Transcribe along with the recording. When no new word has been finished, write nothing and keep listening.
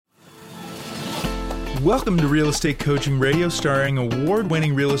Welcome to Real Estate Coaching Radio, starring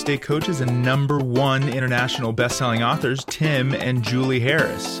award-winning real estate coaches and #1 international best-selling authors, Tim and Julie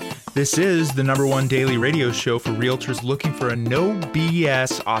Harris. This is the #1 daily radio show for realtors looking for a no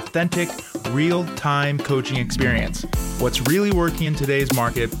BS, authentic, real-time coaching experience. What's really working in today's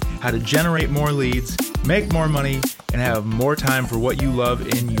market, how to generate more leads, make more money, and have more time for what you love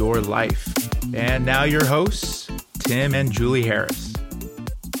in your life. And now your hosts, Tim and Julie Harris.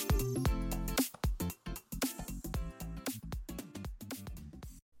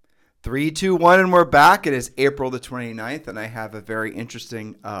 3, 2, 1, and we're back. It is April the 29th, and I have a very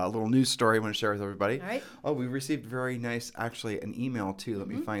interesting little news story I want to share with everybody. All right. Oh, we received very nice, actually, an email, too. Let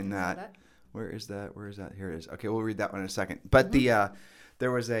me find that. Where is that? Here it is. Okay, we'll read that one in a second. But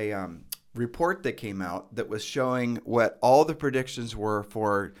there was a report that came out that was showing what all the predictions were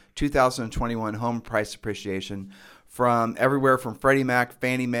for 2021 home price appreciation from everywhere from Freddie Mac,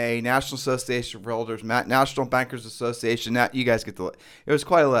 Fannie Mae, National Association of Realtors, National Bankers Association. You guys get the list. It was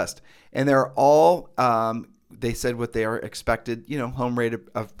quite a list. And they're all, they said what their expected, home rate of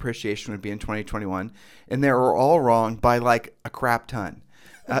appreciation would be in 2021. And they were all wrong by like a crap ton.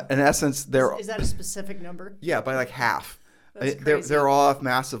 In essence, Is that a specific number? Yeah, by like half. They're all off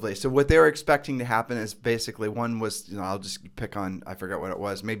massively. So what they were expecting to happen is basically one was, I'll just pick on, I forgot what it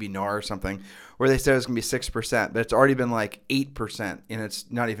was, maybe NAR or something, where they said it was going to be 6%, but it's already been like 8%, and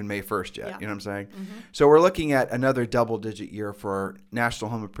it's not even May 1st yet. Yeah. You know what I'm saying? Mm-hmm. So we're looking at another double-digit year for national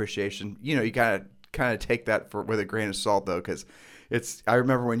home appreciation. You got to kind of take that with a grain of salt, though, because I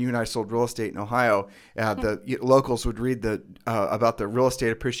remember when you and I sold real estate in Ohio, the locals would read about the real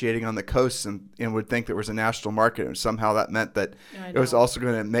estate appreciating on the coasts and would think there was a national market, and somehow that meant that it was also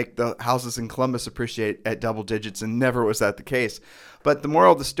going to make the houses in Columbus appreciate at double digits, and never was that the case. But the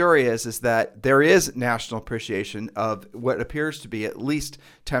moral of the story is that there is national appreciation of what appears to be at least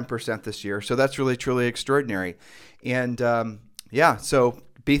 10% this year. So that's really, truly extraordinary. And so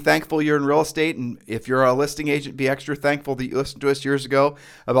be thankful you're in real estate, and if you're a listing agent, be extra thankful that you listened to us years ago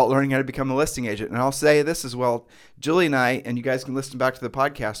about learning how to become a listing agent. And I'll say this as well, Julie and I, and you guys can listen back to the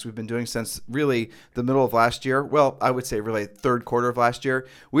podcast we've been doing since really the middle of last year. Well, I would say really third quarter of last year.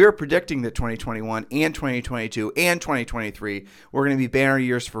 We were predicting that 2021 and 2022 and 2023 were going to be banner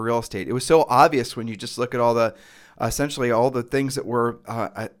years for real estate. It was so obvious when you just look at essentially all the things that were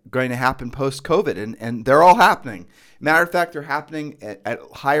going to happen post-COVID, and they're all happening. Matter of fact, they're happening at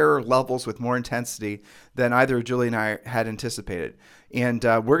higher levels with more intensity than either Julie and I had anticipated. And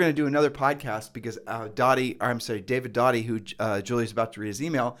we're going to do another podcast because David Doughty, who Julie's about to read his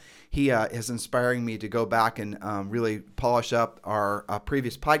email, he is inspiring me to go back and really polish up our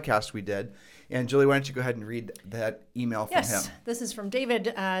previous podcast we did. And Julie, why don't you go ahead and read that email from him? Yes, this is from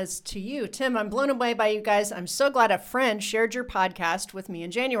David as to you. Tim, I'm blown away by you guys. I'm so glad a friend shared your podcast with me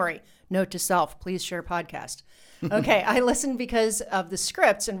in January. Note to self, please share podcast. Okay, I listened because of the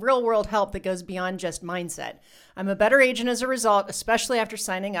scripts and real world help that goes beyond just mindset. I'm a better agent as a result, especially after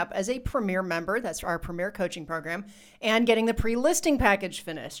signing up as a Premier member. That's our Premier coaching program, and getting the pre-listing package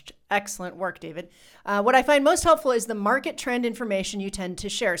finished. Excellent work, David. What I find most helpful is the market trend information you tend to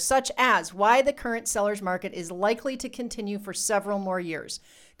share, such as why the current seller's market is likely to continue for several more years.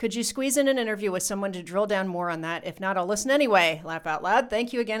 Could you squeeze in an interview with someone to drill down more on that? If not, I'll listen anyway. Laugh out loud.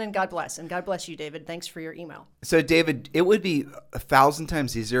 Thank you again, and God bless. And God bless you, David. Thanks for your email. So, David, it would be 1,000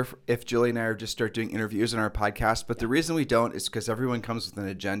 times easier if Julie and I just start doing interviews on our podcast. But the reason we don't is because everyone comes with an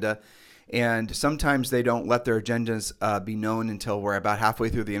agenda. And sometimes they don't let their agendas be known until we're about halfway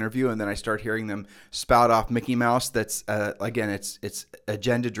through the interview. And then I start hearing them spout off Mickey Mouse. That's, again, it's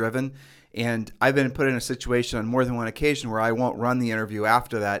agenda driven. And I've been put in a situation on more than one occasion where I won't run the interview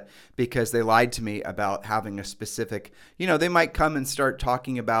after that because they lied to me about having a specific, they might come and start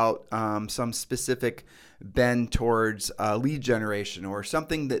talking about some specific bend towards lead generation or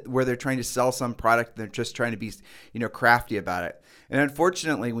something where they're trying to sell some product. They're just trying to be, crafty about it. And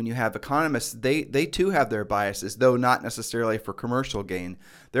unfortunately, when you have economists, they too have their biases, though not necessarily for commercial gain.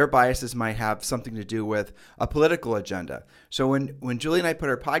 Their biases might have something to do with a political agenda. So when Julie and I put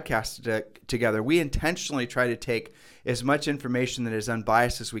our podcast together, we intentionally try to take as much information that is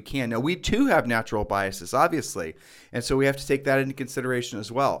unbiased as we can. Now, we too have natural biases, obviously, and so we have to take that into consideration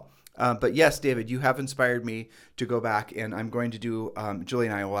as well. But yes, David, you have inspired me to go back, and I'm going to do, Julie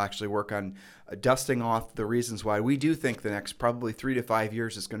and I will actually work on dusting off the reasons why we do think the next probably 3 to 5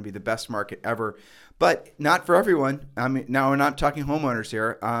 years is going to be the best market ever, but not for everyone. I mean, now we're not talking homeowners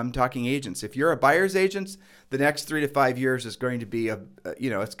here. I'm talking agents. If you're a buyer's agent, the next 3 to 5 years is going to be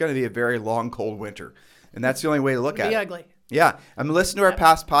it's going to be a very long, cold winter. And that's the only way to look at it. It'll be ugly. Yeah, I'm listening to our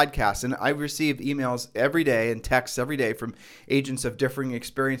past podcasts, and I receive emails every day and texts every day from agents of differing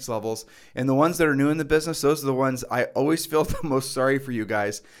experience levels. And the ones that are new in the business, those are the ones I always feel the most sorry for you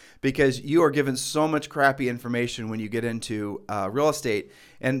guys, because you are given so much crappy information when you get into real estate.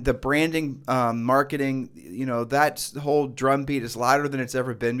 And the branding, marketing, that whole drumbeat is louder than it's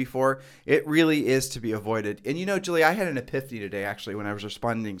ever been before. It really is to be avoided. And Julie, I had an epiphany today, actually, when I was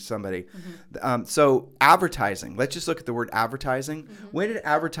responding to somebody. So advertising, let's just look at the word advertising. When did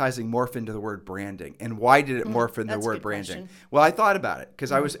advertising morph into the word branding? And why did it morph into the word branding? Question. Well, I thought about it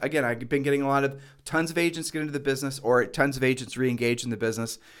because I've been getting tons of agents get into the business, or tons of agents re-engage in the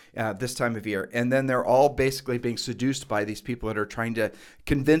business this time of year. And then they're all basically being seduced by these people that are trying to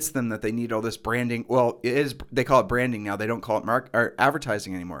convince them that they need all this branding. Well, they call it branding now. They don't call it or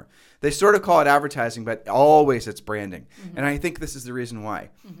advertising anymore. They sort of call it advertising, but always it's branding. And I think this is the reason why.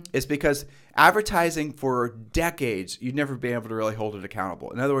 It's because advertising for decades, you'd never been able to really hold it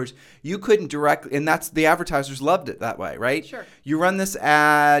accountable. In other words, you couldn't directly, and that's the advertisers loved it that way, right? Sure. You run this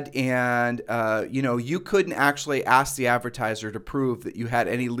ad, and you couldn't actually ask the advertiser to prove that you had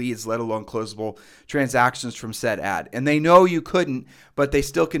any leads, let alone closable transactions from said ad. And they know you couldn't, but they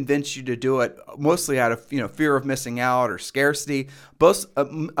still convince you to do it, mostly out of fear of missing out or scarcity, both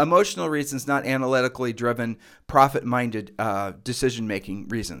emotional reasons, not analytically driven, profit-minded decision-making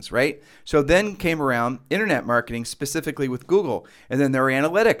reasons, right? So then came around internet marketing, specifically with Google, and then there were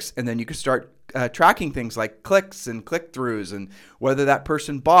analytics, and then you could start tracking things like clicks and click-throughs and whether that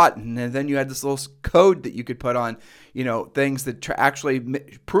person bought, and then you had this little code that you could put on, things that actually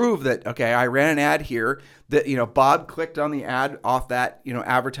prove that, okay, I ran an ad here, that, Bob clicked on the ad off that,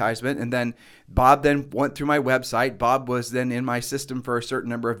 advertisement, and then Bob then went through my website. Bob was then in my system for a certain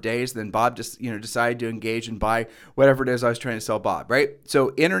number of days. Then Bob just, decided to engage and buy whatever it is I was trying to sell Bob, right?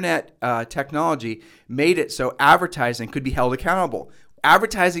 So internet technology made it so advertising could be held accountable.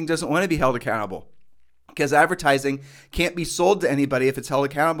 Advertising doesn't want to be held accountable, because advertising can't be sold to anybody if it's held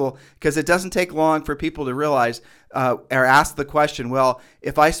accountable, because it doesn't take long for people to realize or ask the question, well,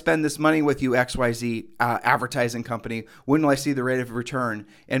 if I spend this money with you, XYZ advertising company, when will I see the rate of return?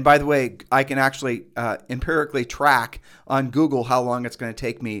 And by the way, I can actually empirically track on Google how long it's going to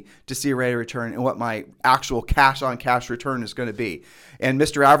take me to see a rate of return and what my actual cash-on-cash return is going to be. And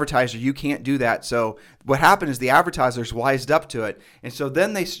Mr. Advertiser, you can't do that. So what happened is the advertisers wised up to it. And so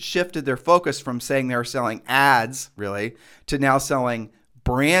then they shifted their focus from saying they were selling ads, really, to now selling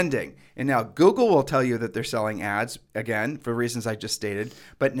branding. And now Google will tell you that they're selling ads, again, for reasons I just stated.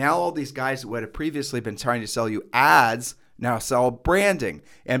 But now all these guys who had previously been trying to sell you ads now sell branding.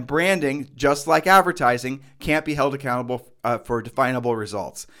 And branding, just like advertising, can't be held accountable for definable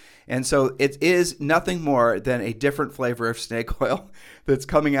results. And so it is nothing more than a different flavor of snake oil that's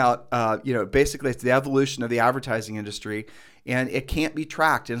coming out. Basically, it's the evolution of the advertising industry, and it can't be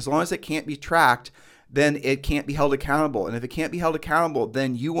tracked. And as long as it can't be tracked, then it can't be held accountable. And if it can't be held accountable,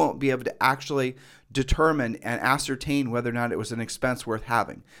 then you won't be able to actually determine and ascertain whether or not it was an expense worth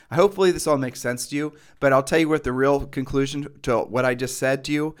having. Hopefully this all makes sense to you, but I'll tell you what the real conclusion to what I just said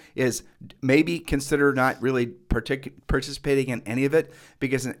to you is: maybe consider not really participating in any of it,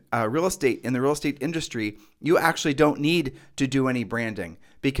 because in the real estate industry, you actually don't need to do any branding,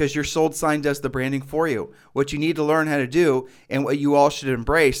 because your sold sign does the branding for you. What you need to learn how to do, and what you all should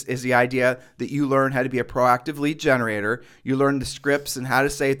embrace, is the idea that you learn how to be a proactive lead generator. You learn the scripts and how to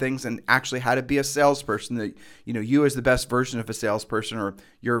say things, and actually how to be a salesperson. That you as the best version of a salesperson, or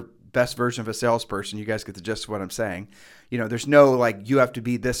your best version of a salesperson. You guys get the gist of what I'm saying. There's no you have to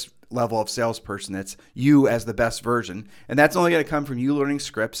be this level of salesperson. It's you as the best version, and that's only going to come from you learning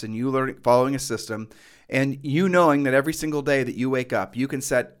scripts and you following a system. And you knowing that every single day that you wake up, you can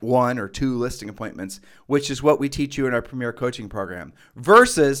set 1 or 2 listing appointments, which is what we teach you in our Premier Coaching Program,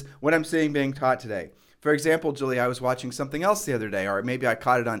 versus what I'm seeing being taught today. For example, Julie, I was watching something else the other day, or maybe I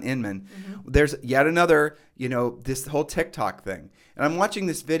caught it on Inman. There's yet another, this whole TikTok thing. And I'm watching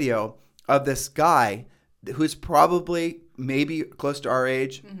this video of this guy who's probably maybe close to our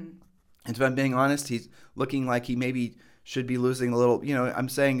age. And if I'm being honest, he's looking like he maybe should be losing a little, I'm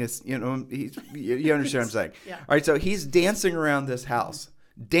saying this, you understand what I'm saying. Yeah. All right, so he's dancing around this house.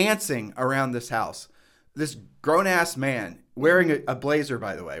 This grown-ass man, wearing a blazer,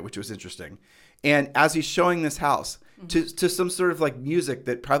 by the way, which was interesting. And as he's showing this house to some sort of music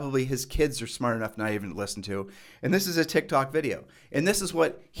that probably his kids are smart enough not even to listen to. And this is a TikTok video. And this is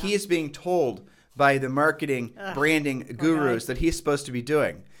what he is being told by the marketing, branding gurus that he's supposed to be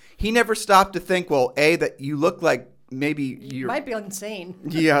doing. He never stopped to think, well, A, that you look like maybe you might be insane.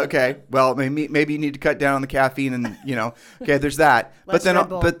 Yeah. Okay. Well, maybe you need to cut down on the caffeine, and okay, there's that. Less Red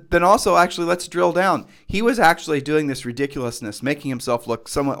Bull. But then also, actually, let's drill down. He was actually doing this ridiculousness, making himself look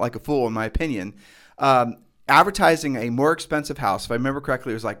somewhat like a fool, in my opinion. Advertising a more expensive house. If I remember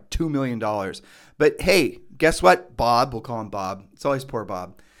correctly, it was like $2 million. But hey, guess what? Bob, we'll call him Bob. It's always poor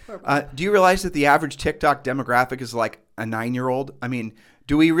Bob. Do you realize that the average TikTok demographic is like a 9-year-old? I mean,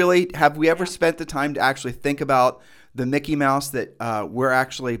 have we ever spent the time to actually think about the Mickey Mouse that we're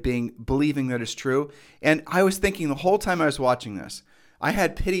actually believing that is true? And I was thinking the whole time I was watching this, I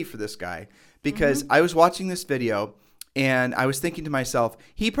had pity for this guy because I was watching this video and I was thinking to myself,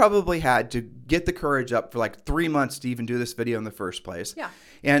 he probably had to get the courage up for like 3 months to even do this video in the first place. Yeah.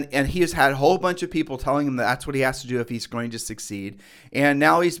 And he has had a whole bunch of people telling him that's what he has to do if he's going to succeed. And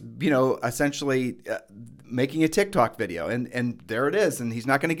now he's, essentially making a TikTok video, and there it is, and he's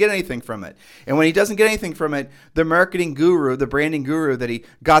not going to get anything from it. And when he doesn't get anything from it, the marketing guru, the branding guru that he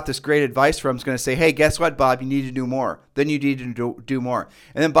got this great advice from is going to say, hey, guess what, Bob? You need to do more. Then you need to do more.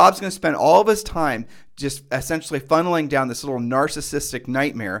 And then Bob's going to spend all of his time just essentially funneling down this little narcissistic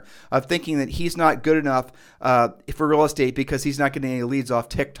nightmare of thinking that he's not good enough for real estate because he's not getting any leads off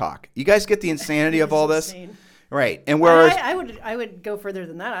TikTok. You guys get the insanity of all this? Insane. Right. And whereas I would go further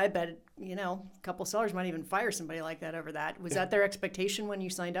than that. I bet, a couple sellers might even fire somebody like that over that. Was that their expectation when you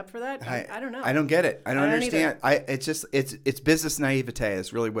signed up for that? I don't know. I don't get it. I don't understand. It's business naivete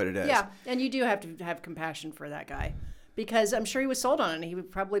is really what it is. Yeah. And you do have to have compassion for that guy. Because I'm sure he was sold on it. And he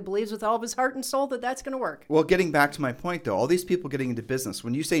probably believes with all of his heart and soul that that's going to work. Well, getting back to my point, though, all these people getting into business,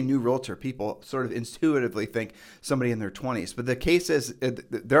 when you say new realtor, people sort of intuitively think somebody in their 20s. But the case is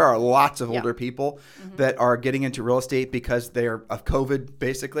there are lots of older people that are getting into real estate because they're of COVID,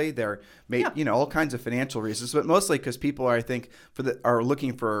 basically. They're all kinds of financial reasons, but mostly because people are, I think, are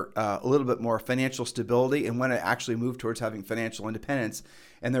looking for a little bit more financial stability and want to actually move towards having financial independence.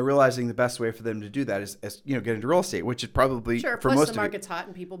 And they're realizing the best way for them to do that is get into real estate, which is probably for plus most the market's hot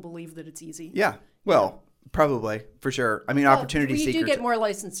and people believe that it's easy. Yeah, well, probably for sure. I mean, opportunity seekers. You do get more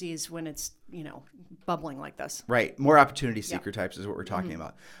licensees when it's bubbling like this. Right, more opportunity seeker types is what we're talking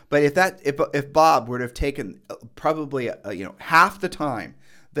about. But if Bob were to have taken probably half the time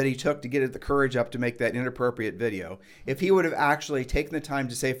that he took to get the courage up to make that inappropriate video, if he would have actually taken the time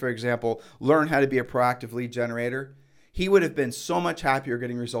to say, for example, learn how to be a proactive lead generator, he would have been so much happier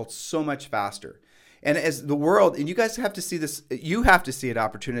getting results so much faster. And as the world, and you guys have to see this, you have to see it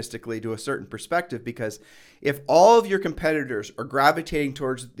opportunistically to a certain perspective, because if all of your competitors are gravitating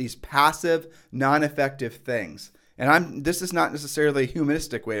towards these passive, non-effective things, and this is not necessarily a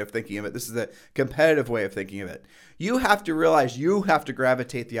humanistic way of thinking of it, this is a competitive way of thinking of it, you have to realize you have to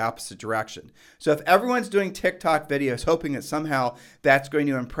gravitate the opposite direction. So if everyone's doing TikTok videos hoping that somehow that's going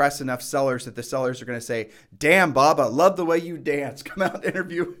to impress enough sellers that the sellers are going to say, damn, Bob, I love the way you dance. Come out and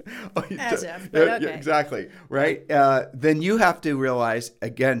interview. As if, but okay. Exactly, right? Then you have to realize,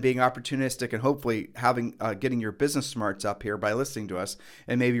 again, being opportunistic and hopefully getting your business smarts up here by listening to us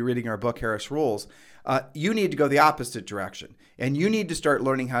and maybe reading our book, Harris Rules, you need to go the opposite direction. And you need to start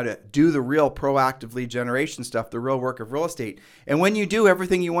learning how to do the real proactive lead generation stuff, the real work of real estate. And when you do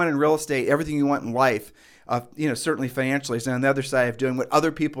everything you want in real estate, everything you want in life, certainly financially, is on the other side of doing what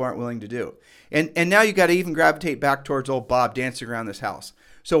other people aren't willing to do. And now you got to even gravitate back towards old Bob dancing around this house.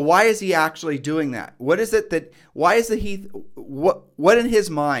 So why is he actually doing that? What in his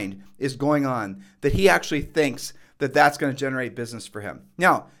mind is going on that he actually thinks that's going to generate business for him?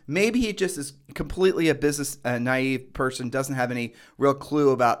 Now, maybe he just is completely a business naive person, doesn't have any real clue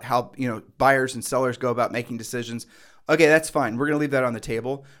about how buyers and sellers go about making decisions. Okay, that's fine. We're going to leave that on the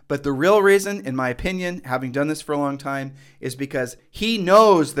table. But the real reason, in my opinion, having done this for a long time, is because he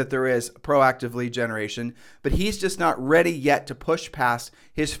knows that there is proactive lead generation, but he's just not ready yet to push past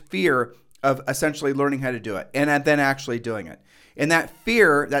his fear of essentially learning how to do it and then actually doing it. And that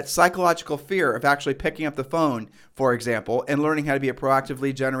fear, that psychological fear of actually picking up the phone, for example, and learning how to be a proactive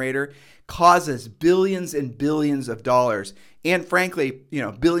lead generator causes billions and billions of dollars, and frankly,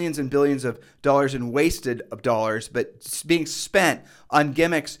 billions and billions of dollars in wasted of dollars, but being spent on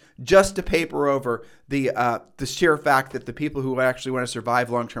gimmicks just to paper over the sheer fact that the people who actually want to survive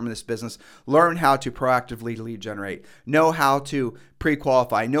long-term in this business learn how to proactively lead generate, know how to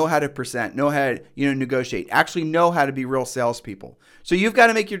pre-qualify, know how to present, know how to negotiate, actually know how to be real salespeople. So you've got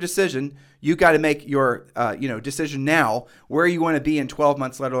to make your decision. You've got to make your decision now where you want to be in 12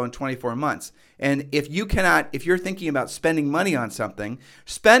 months, let alone 24 months. And if you're thinking about spending money on something,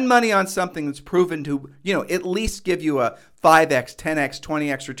 spend money on something that's proven to, at least give you a 5x, 10x,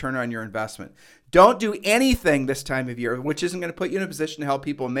 20x return on your investment. Don't do anything this time of year, which isn't going to put you in a position to help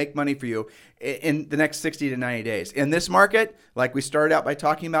people make money for you in the next 60 to 90 days. In this market, like we started out by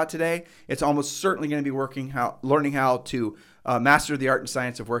talking about today, it's almost certainly going to be learning how to master the art and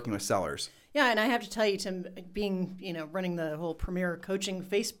science of working with sellers. Yeah, and I have to tell you, Tim, running the whole Premier Coaching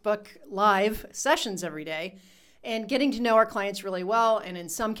Facebook Live sessions every day and getting to know our clients really well, and in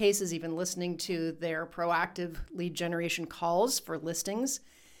some cases even listening to their proactive lead generation calls for listings.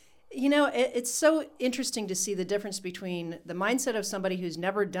 It's so interesting to see the difference between the mindset of somebody who's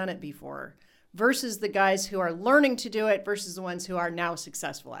never done it before versus the guys who are learning to do it versus the ones who are now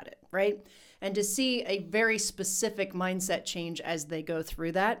successful at it, right? And to see a very specific mindset change as they go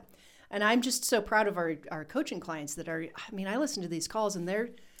through that. And I'm just so proud of our coaching clients I listen to these calls and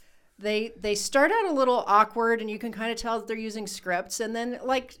they start out a little awkward and you can kind of tell that they're using scripts, and then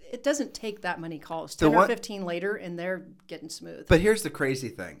it doesn't take that many calls, 10 or 15 later, and they're getting smooth. But here's the crazy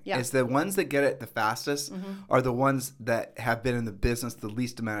thing is the ones that get it the fastest are the ones that have been in the business the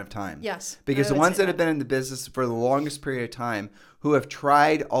least amount of time. Yes. Because the ones that have been in the business for the longest period of time, who have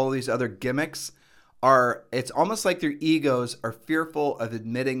tried all these other gimmicks, it's almost like their egos are fearful of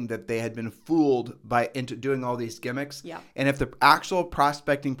admitting that they had been fooled into doing all these gimmicks. Yeah. And if the actual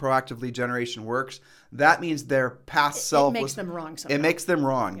prospecting proactive lead generation works, that means their past self makes them wrong somehow. It makes them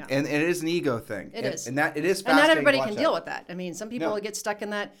wrong. Yeah. And it is an ego thing. It is. And it is fascinating. And not everybody to watch can that. deal with that. I mean, some people get stuck in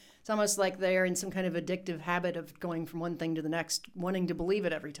that. It's almost like they're in some kind of addictive habit of going from one thing to the next, wanting to believe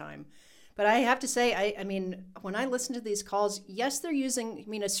it every time. But I have to say, I mean, when I listen to these calls, yes, they're using,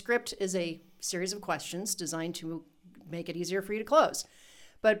 a script is a series of questions designed to make it easier for you to close.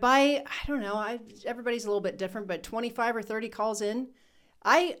 But everybody's a little bit different, but 25 or 30 calls in,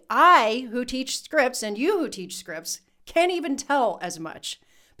 I who teach scripts and you who teach scripts can't even tell as much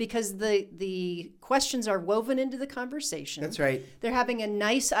because the questions are woven into the conversation. That's right. They're having a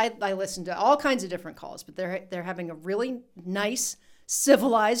nice, I listen to all kinds of different calls, but they're having a really nice,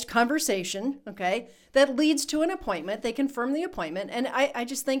 civilized conversation, okay, that leads to an appointment. They confirm the appointment. And I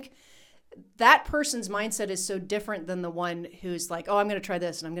just think that person's mindset is so different than the one who's like, oh, I'm going to try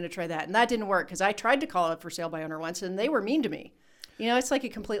this and I'm going to try that. And that didn't work because I tried to call it for sale by owner once and they were mean to me. It's like a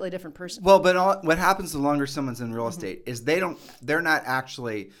completely different person. Well, but what happens the longer someone's in real estate is they're not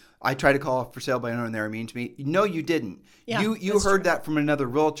actually, I tried to call for sale by owner and they were mean to me. No, you didn't. Yeah, you heard that from another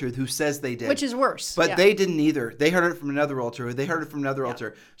realtor who says they did. Which is worse. But they didn't either. They heard it from another realtor. They heard it from another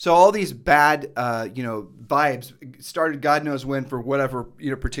realtor. So all these bad, vibes started God knows when for whatever,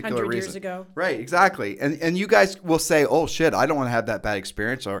 particular 100 reason. years ago. Right, exactly. And you guys will say, oh, shit, I don't want to have that bad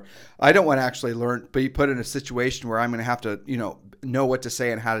experience, or I don't want to actually be put in a situation where I'm going to have to, know what to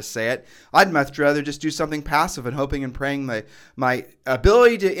say and how to say it. I'd much rather just do something passive and hoping and praying my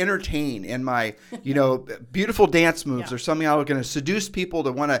ability to entertain and my, beautiful dance moves or something I'm going to seduce people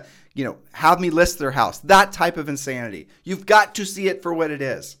to want to, have me list their house. That type of insanity. You've got to see it for what it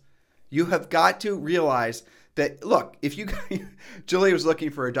is. You have got to realize that, look, if Julie was looking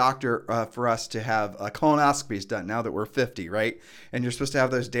for a doctor for us to have colonoscopies done now that we're 50, right? And you're supposed to have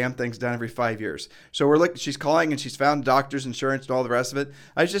those damn things done every 5 years. So she's calling and she's found doctors, insurance, and all the rest of it.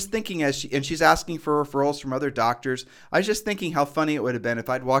 I was just thinking and she's asking for referrals from other doctors. I was just thinking how funny it would have been if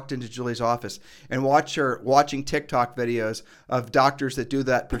I'd walked into Julie's office and watched her watching TikTok videos of doctors that do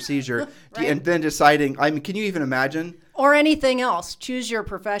that procedure right. And then deciding, can you even imagine? Or anything else. Choose your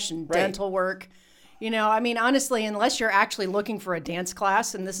profession, right. Dental work. Honestly, unless you're actually looking for a dance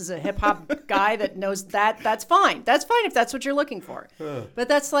class and this is a hip hop guy that knows that's fine. That's fine if that's what you're looking for. But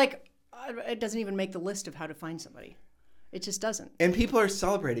that's it doesn't even make the list of how to find somebody. It just doesn't. And people are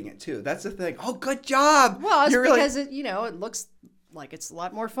celebrating it too. That's the thing. Oh, good job. Well, it's because it looks like it's a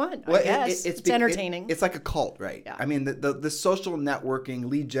lot more fun. I guess it's entertaining. It's like a cult, right? Yeah. I mean, the social networking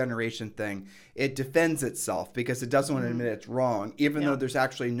lead generation thing, it defends itself because it doesn't want to admit it's wrong, even though there's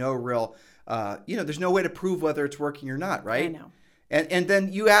actually no real. There's no way to prove whether it's working or not, right? I know. And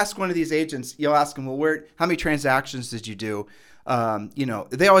then you ask one of these agents, you'll ask them, well, how many transactions did you do?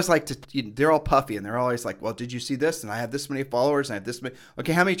 They always like to, they're all puffy and they're always like, well, did you see this? And I have this many followers and I have this many.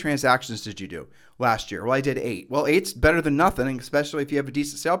 Okay, how many transactions did you do last year? Well, I did 8. Well, 8's better than nothing, especially if you have a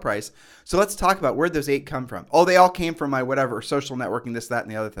decent sale price. So let's talk about where those 8 come from. Oh, they all came from my whatever, social networking, this, that,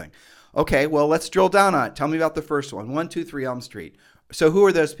 and the other thing. Okay, well, let's drill down on it. Tell me about the first one, 123 Elm Street. So who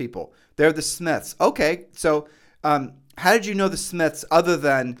are those people? They're the Smiths. Okay, so how did you know the Smiths other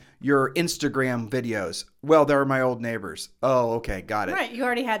than your Instagram videos? Well, they're my old neighbors. Oh, okay, got it. Right, you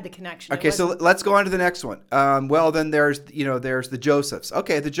already had the connection. Okay, so let's go on to the next one. Well, then there's the Josephs.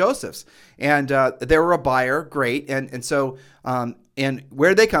 Okay, the Josephs, and they were a buyer, great, and so And where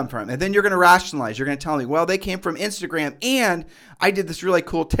did they come from? And then you're going to rationalize. You're going to tell me, well, they came from Instagram and I did this really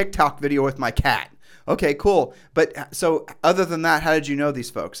cool TikTok video with my cat. Okay, cool. But so other than that, how did you know these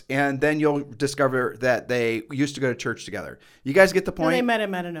folks? And then you'll discover that they used to go to church together. You guys get the point? And they met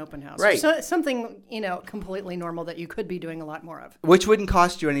him at an open house. Right. So something, completely normal that you could be doing a lot more of. Which wouldn't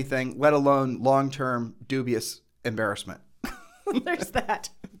cost you anything, let alone long-term dubious embarrassment. There's that.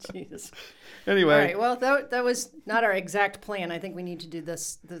 Jesus. Anyway. All right. Well, that was not our exact plan. I think we need to do the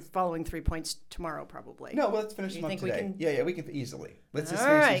following 3 points tomorrow, probably. No, well, let's finish them up today. Yeah, we can easily. Let's just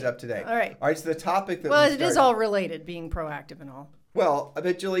finish these up today. All right. All right, so the topic that Well, it is all related, being proactive and all. Well,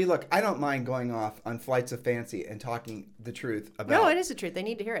 but Julie, look, I don't mind going off on flights of fancy and talking the truth about. No, it is the truth. They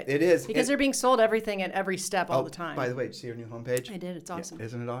need to hear it. It is. Because they're being sold everything at every step all the time. By the way, did you see our new homepage? I did. It's awesome. Yeah,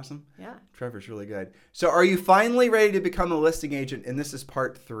 isn't it awesome? Yeah. Trevor's really good. So are you finally ready to become a listing agent? And this is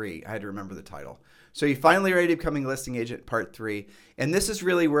part 3. I had to remember the title. So you finally ready to becoming a listing agent, part 3. And this is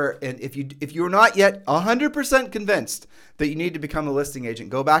really where, and if you're not yet 100% convinced that you need to become a listing agent,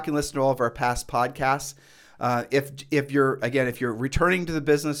 go back and listen to all of our past podcasts. If you're returning to the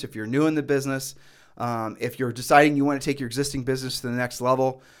business, if you're new in the business, if you're deciding you want to take your existing business to the next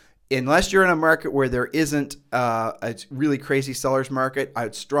level, unless you're in a market where there isn't a really crazy seller's market, I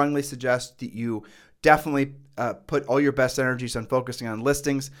would strongly suggest that you definitely put all your best energies on focusing on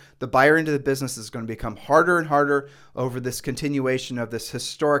listings. The buyer into the business is going to become harder and harder over this continuation of this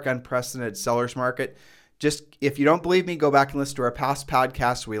historic, unprecedented seller's market. Just if you don't believe me, go back and listen to our past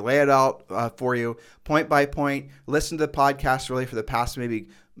podcasts. We lay it out for you point by point. Listen to the podcast really for the past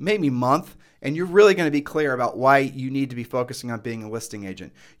maybe month, and you're really going to be clear about why you need to be focusing on being a listing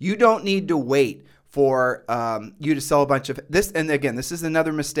agent. You don't need to wait for you to sell a bunch of this. And again, this is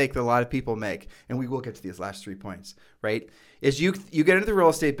another mistake that a lot of people make, and we will get to these last 3 points. Right? Is you get into the real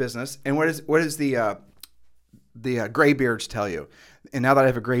estate business, and what is the gray beards tell you? And now that I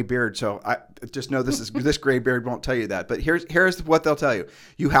have a gray beard, so I just know this gray beard won't tell you that. But here's what they'll tell you: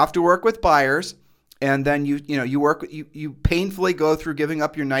 you have to work with buyers, and then you painfully go through giving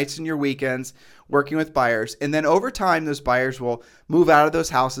up your nights and your weekends working with buyers, and then over time those buyers will move out of those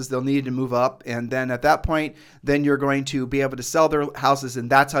houses. They'll need to move up, and then at that point, then you're going to be able to sell their houses, and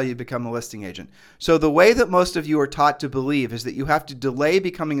that's how you become a listing agent. So the way that most of you are taught to believe is that you have to delay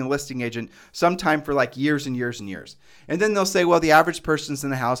becoming a listing agent sometime for like years and years and years. And then they'll say, well, the average person's in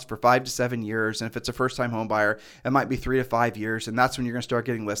the house for 5 to 7 years, and if it's a first-time home buyer, it might be 3 to 5 years, and that's when you're going to start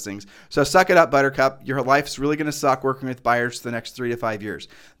getting listings. So suck it up, Buttercup. Your life's really going to suck working with buyers for the next 3 to 5 years.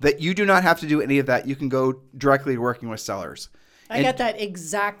 That you do not have to do any of that. You can go directly to working with sellers. I got that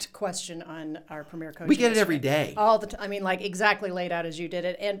exact question on our Premier Coaching. We get it every day. All the time. I mean, like exactly laid out as you did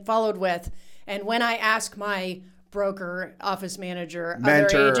it, and followed with, and when I ask my broker, office manager,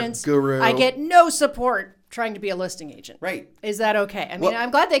 mentor, other agents, guru, I get no support trying to be a listing agent. Right. Is that okay? I mean, I'm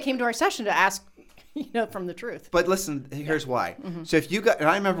glad they came to our session to ask, from the truth. But listen, here's why. Mm-hmm. So if you and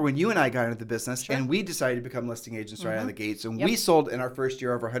I remember when you and I got into the business, and we decided to become listing agents right out of the gates, and we sold in our first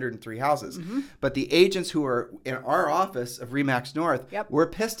year over 103 houses. Mm-hmm. But the agents who were in our office of Remax North were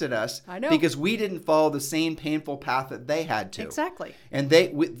pissed at us because we didn't follow the same painful path that they had to. Exactly. And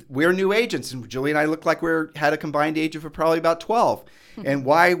we're new agents, and Julie and I look like had a combined age of probably about 12. And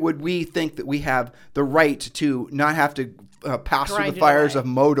why would we think that we have the right to not have to pass through the fires of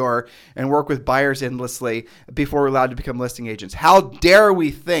Modor and work with buyers endlessly before we're allowed to become listing agents? How dare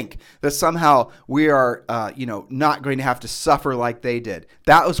we think that somehow we are, not going to have to suffer like they did?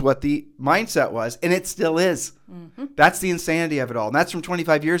 That was what the mindset was, and it still is. Mm-hmm. That's the insanity of it all, and that's from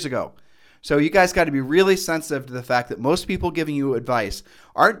 25 years ago. So you guys got to be really sensitive to the fact that most people giving you advice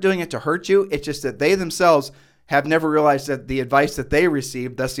aren't doing it to hurt you. It's just that they themselves have never realized that the advice that they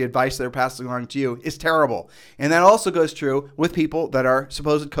received, thus the advice they're passing along to you, is terrible. And that also goes true with people that are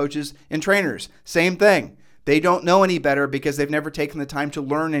supposed coaches and trainers. Same thing. They don't know any better because they've never taken the time to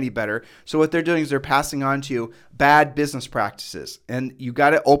learn any better. So what they're doing is they're passing on to you bad business practices. And you got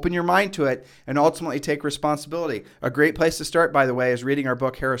to open your mind to it and ultimately take responsibility. A great place to start, by the way, is reading our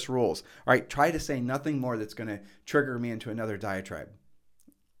book, Harris Rules. All right, try to say nothing more that's going to trigger me into another diatribe.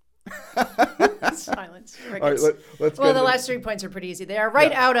 Silence. All right, let's go. Well, the last 3 points are pretty easy. They are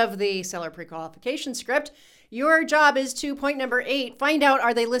right out of the seller pre-qualification script. Your job is to, point number 8, find out,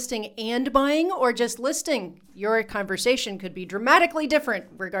 are they listing and buying or just listing? Your conversation could be dramatically different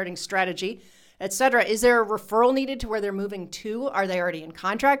regarding strategy, etc. Is there a referral needed to where they're moving to? Are they already in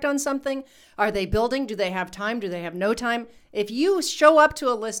contract on something? Are they building? Do they have time? Do they have no time? If you show up to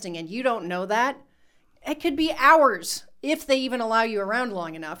a listing and you don't know that, it could be hours, if they even allow you around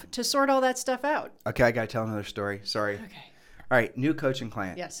long enough to sort all that stuff out. Okay, I got to tell another story. Sorry. Okay. All right, new coaching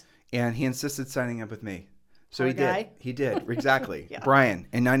client. Yes. And he insisted signing up with me. So Poor guy. He did. Exactly. Yeah. Brian.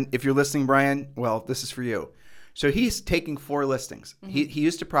 And if you're listening, Brian, well, this is for you. So he's taking 4 listings. He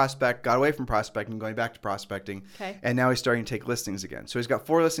used to prospect, got away from prospecting, going back to prospecting, and now he's starting to take listings again. So he's got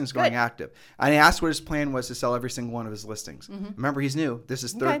 4 listings going active. And I asked what his plan was to sell every single one of his listings. Remember, he's new. This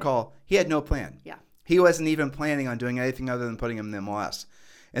is third call. He had no plan. Yeah. He wasn't even planning on doing anything other than putting him in the MLS.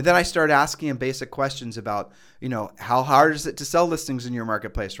 And then I started asking him basic questions about, how hard is it to sell listings in your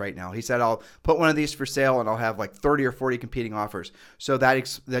marketplace right now? He said, I'll put one of these for sale and I'll have like 30 or 40 competing offers. So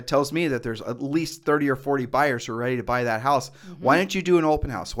that tells me that there's at least 30 or 40 buyers who are ready to buy that house. Why don't you do an open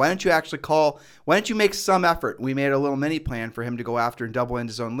house? Why don't you actually call? Why don't you make some effort? We made a little mini plan for him to go after and double in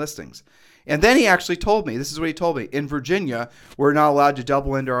his own listings. And then he actually told me, this is what he told me, in Virginia, we're not allowed to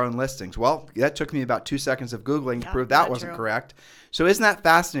double into our own listings. Well, that took me about 2 seconds of Googling to prove that wasn't correct. So isn't that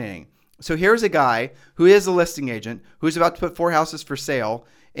fascinating? So here's a guy who is a listing agent who's about to put 4 houses for sale,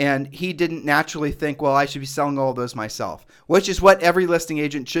 and he didn't naturally think, well, I should be selling all of those myself, which is what every listing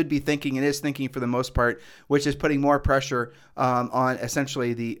agent should be thinking and is thinking for the most part, which is putting more pressure on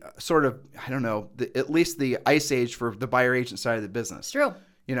essentially the sort of, at least the ice age for the buyer agent side of the business. It's true.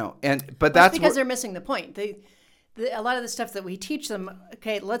 But that's because they're missing the point. A lot of the stuff that we teach them,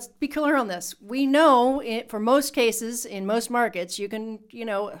 okay, let's be clear on this. We know for most cases, in most markets, you can,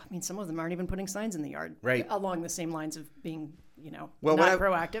 some of them aren't even putting signs in the yard. Right. Along the same lines of being, not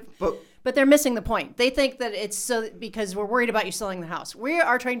proactive. But they're missing the point. They think that it's because we're worried about you selling the house. We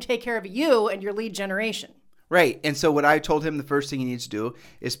are trying to take care of you and your lead generation. Right. And so what I told him the first thing he needs to do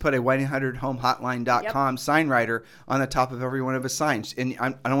is put a 1-800-HOME-HOTLINE.com sign writer on the top of every one of his signs. And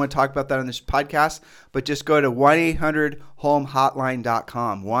I don't want to talk about that on this podcast, but just go to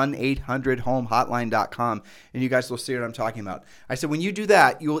 1-800-HOME-HOTLINE.com, 1-800-HOME-HOTLINE.com, and you guys will see what I'm talking about. I said, when you do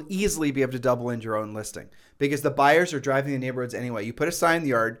that, you will easily be able to double into your own listing because the buyers are driving the neighborhoods anyway. You put a sign in the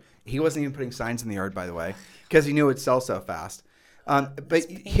yard. He wasn't even putting signs in the yard, by the way, because he knew it would sell so fast. But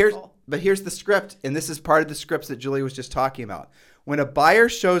here's the script, and this is part of the scripts that Julie was just talking about. When a buyer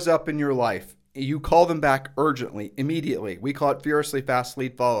shows up in your life, you call them back urgently, immediately. We call it furiously fast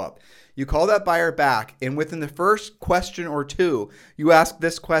lead follow-up. You call that buyer back, and within the first question or two, you ask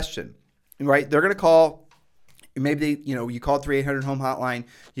this question, right? They're going to call, maybe you called 3-800-HOME-HOTLINE.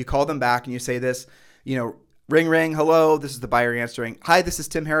 You call them back, and you say this, ring, ring, hello, this is the buyer answering. Hi, this is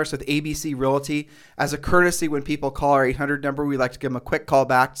Tim Harris with ABC Realty. As a courtesy, when people call our 800 number, we like to give them a quick call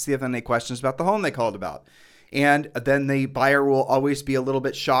back to see if they have any questions about the home they called about. And then the buyer will always be a little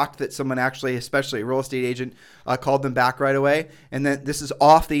bit shocked that someone actually, especially a real estate agent, called them back right away. And then this is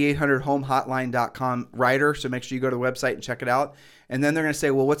off the 800-HOME-HOTLINE.com writer, so make sure you go to the website and check it out. And then they're going to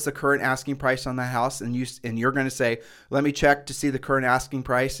say, well, what's the current asking price on that house? And you're going to say, let me check to see the current asking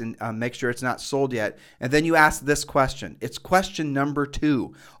price and make sure it's not sold yet. And then you ask this question. It's question number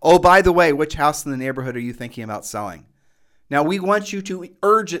 2. Oh, by the way, which house in the neighborhood are you thinking about selling? Now, we want you to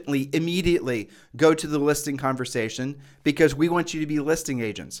urgently, immediately go to the listing conversation because we want you to be listing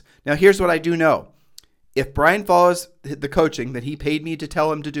agents. Now, here's what I do know. If Brian follows the coaching that he paid me to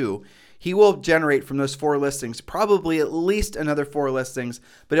tell him to do, he will generate from those 4 listings probably at least another 4 listings,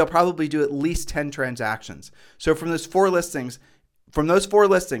 but he'll probably do at least 10 transactions. So from those 4 listings,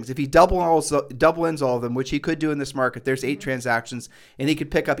 if he double ends all of them, which he could do in this market, there's 8 transactions, and he could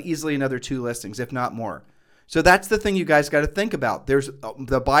pick up easily another 2 listings, if not more. So that's the thing you guys got to think about. There's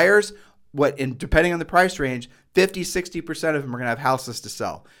the buyers, depending on the price range, 50, 60% of them are going to have houses to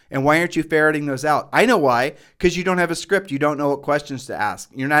sell. And why aren't you ferreting those out? I know why. Because you don't have a script. You don't know what questions to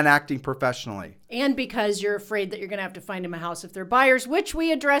ask. You're not acting professionally. And because you're afraid that you're going to have to find them a house if they're buyers, which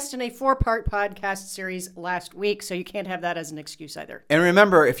we addressed in a 4-part podcast series last week. So you can't have that as an excuse either. And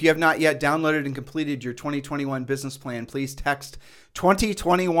remember, if you have not yet downloaded and completed your 2021 business plan, please text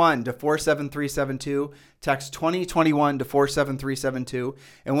 2021 to 47372. Text 2021 to 47372.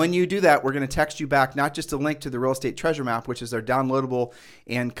 And when you do that, we're going to text you back not just a link to the real estate treasure map, which is our downloadable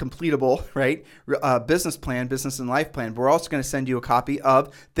and completable, right, business plan, business and life plan. But we're also going to send you a copy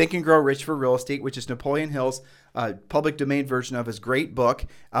of Think and Grow Rich for Real Estate, which is Napoleon Hill's public domain version of his great book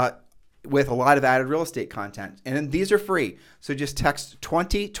with a lot of added real estate content. And these are free. So just text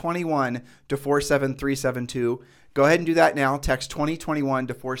 2021 to 47372. Go ahead and do that now. Text 2021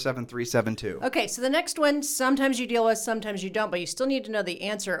 to 47372. Okay, so the next one, sometimes you deal with, sometimes you don't, but you still need to know the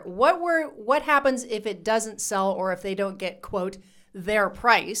answer. What happens if it doesn't sell or if they don't get, quote, their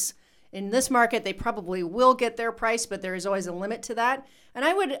price? In this market, they probably will get their price, but there is always a limit to that. And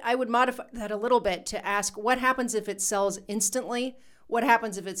I would modify that a little bit to ask, what happens if it sells instantly What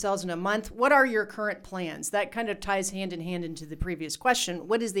happens if it sells in a month? What are your current plans? That kind of ties hand in hand into the previous question.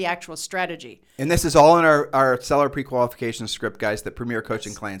 What is the actual strategy? And this is all in our seller pre-qualification script, guys, that Premier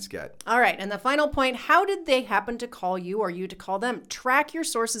Coaching clients get. All right. And the final point, how did they happen to call you or you to call them? Track your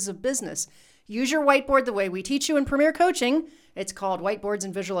sources of business. Use your whiteboard the way we teach you in Premier Coaching. It's called Whiteboards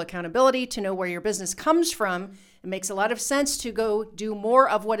and Visual Accountability to know where your business comes from. It makes a lot of sense to go do more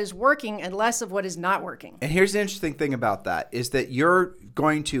of what is working and less of what is not working. And here's the interesting thing about that is that you're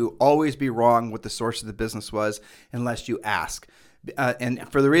going to always be wrong what the source of the business was unless you ask.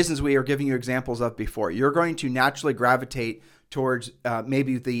 And for the reasons we are giving you examples of before, you're going to naturally gravitate towards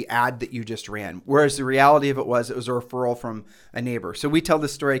maybe the ad that you just ran. Whereas the reality of it was a referral from a neighbor. So we tell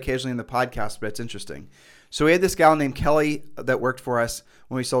this story occasionally in the podcast, but it's interesting. So we had this gal named Kelly that worked for us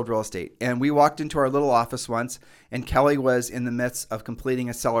when we sold real estate. And we walked into our little office once, and Kelly was in the midst of completing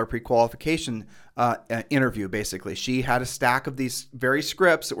a seller pre-qualification interview, basically. She had a stack of these very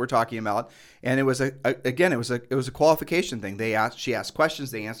scripts that we're talking about. And it was it was a qualification thing. She asked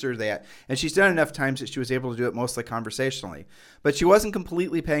questions, they answered, and she's done it enough times that she was able to do it mostly conversationally. But she wasn't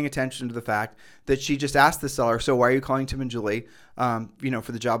completely paying attention to the fact that she just asked the seller, so why are you calling Tim and Julie,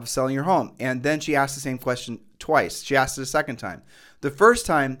 for the job of selling your home? And then she asked the same question twice. She asked it a second time. The first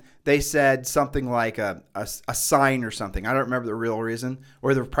time they said something like a sign or something. I don't remember the real reason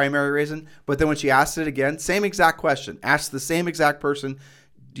or the primary reason. But then when she asked it again, same exact question, asked the same exact person,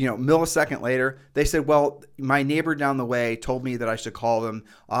 millisecond later, they said, well, my neighbor down the way told me that I should call them.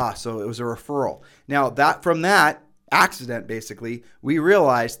 So it was a referral. Now from that accident, basically, we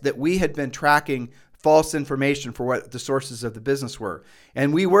realized that we had been tracking false information for what the sources of the business were.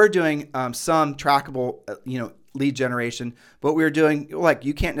 And we were doing some trackable, lead generation, but we were doing,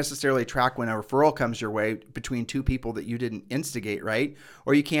 you can't necessarily track when a referral comes your way between two people that you didn't instigate, right?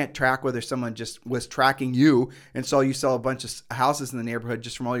 Or you can't track whether someone just was tracking you and saw you sell a bunch of houses in the neighborhood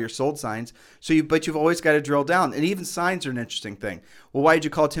just from all your sold signs. But you've always got to drill down. And even signs are an interesting thing. Well, why did you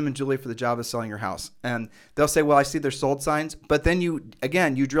call Tim and Julie for the job of selling your house? And they'll say, well, I see their sold signs. But then you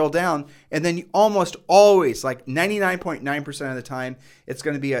drill down, and then you almost always, 99.9% of the time, it's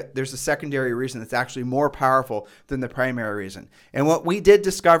going to be there's a secondary reason that's actually more powerful than the primary reason. And what we did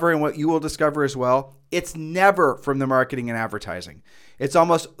discover, and what you will discover as well, it's never from the marketing and advertising. It's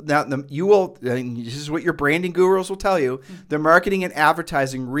almost, this is what your branding gurus will tell you, the marketing and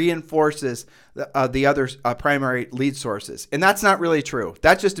advertising reinforces the other primary lead sources. And that's not really true.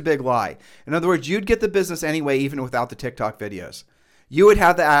 That's just a big lie. In other words, you'd get the business anyway, even without the TikTok videos. You would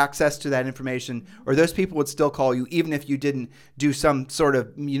have the access to that information, or those people would still call you, even if you didn't do some sort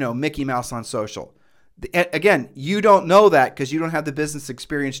of, Mickey Mouse on social. Again, you don't know that because you don't have the business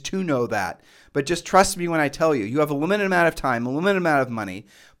experience to know that. But just trust me when I tell you, you have a limited amount of time, a limited amount of money.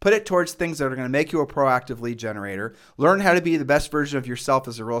 Put it towards things that are going to make you a proactive lead generator. Learn how to be the best version of yourself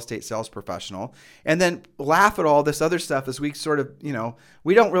as a real estate sales professional. And then laugh at all this other stuff as we sort of,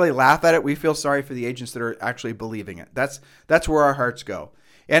 we don't really laugh at it. We feel sorry for the agents that are actually believing it. That's where our hearts go.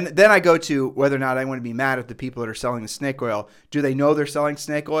 And then I go to whether or not I want to be mad at the people that are selling the snake oil. Do they know they're selling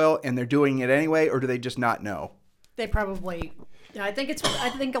snake oil and they're doing it anyway, or do they just not know? They probably, I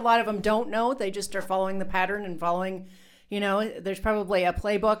think a lot of them don't know. They just are following the pattern and following, there's probably a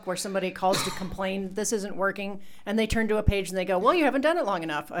playbook where somebody calls to complain, this isn't working. And they turn to a page and they go, well, you haven't done it long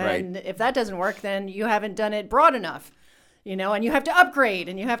enough. Right. And if that doesn't work, then you haven't done it broad enough, and you have to upgrade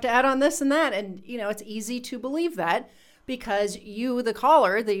and you have to add on this and that. And, it's easy to believe that. Because you, the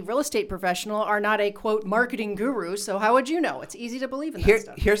caller, the real estate professional, are not a, quote, marketing guru. So how would you know? It's easy to believe in that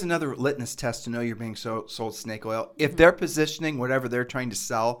stuff. Here's another litmus test to know you're being sold snake oil. If they're positioning whatever they're trying to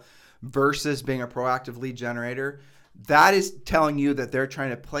sell versus being a proactive lead generator, that is telling you that they're trying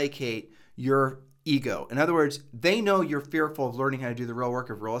to placate your ego. In other words, they know you're fearful of learning how to do the real work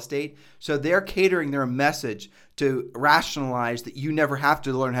of real estate. So they're catering their message to rationalize that you never have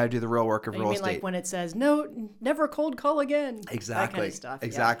to learn how to do the real work of real estate. Like when it says, no, never cold call again. Exactly. That kind of stuff.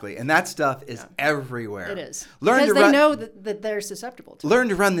 Exactly. Yeah. And that stuff is everywhere. It is. Because they know that they're susceptible to it. Learn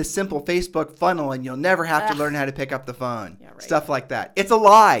to run this simple Facebook funnel and you'll never have to learn how to pick up the phone. Yeah, right. Stuff like that. It's a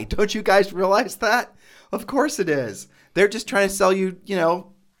lie. Don't you guys realize that? Of course it is. They're just trying to sell you,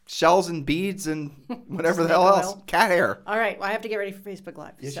 shells and beads and whatever the hell else. Cat hair. All right. Well, I have to get ready for Facebook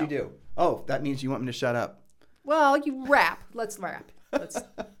Live. Yes, you do. Oh, that means you want me to shut up. Well, you wrap. Let's wrap.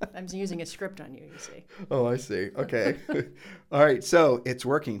 I'm using a script on you, you see. Oh, I see. Okay. All right. So it's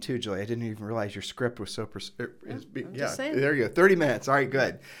working too, Julie. I didn't even realize your script was so... just saying. There you go. 30 minutes. All right,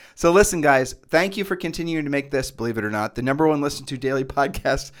 good. So listen, guys, thank you for continuing to make this, believe it or not, the number one listened to daily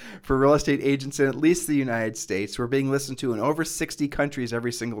podcast for real estate agents in at least the United States. We're being listened to in over 60 countries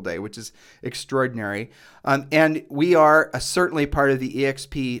every single day, which is extraordinary. And we are certainly part of the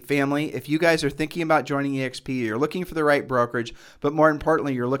EXP family. If you guys are thinking about joining EXP, you're looking for the right brokerage, but more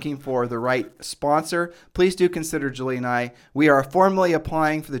importantly, you're looking for the right sponsor, please do consider Julie and I. We are formally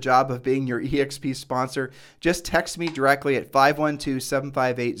applying for the job of being your EXP sponsor. Just text me directly at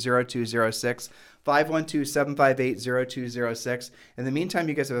 512-758-0206. 512-758-0206. In the meantime,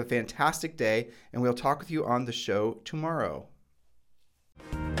 you guys have a fantastic day, and we'll talk with you on the show tomorrow.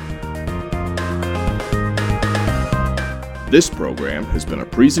 This program has been a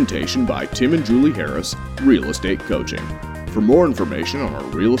presentation by Tim and Julie Harris, Real Estate Coaching. For more information on our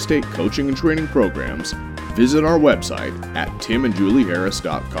real estate coaching and training programs, visit our website at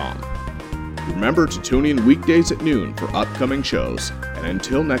timandjulieharris.com. Remember to tune in weekdays at noon for upcoming shows, and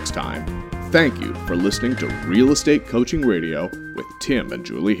until next time, thank you for listening to Real Estate Coaching Radio with Tim and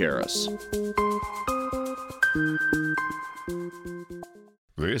Julie Harris.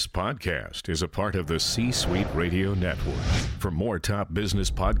 This podcast is a part of the C-Suite Radio Network. For more top business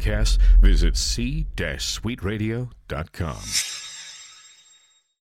podcasts, visit c-suiteradio.com.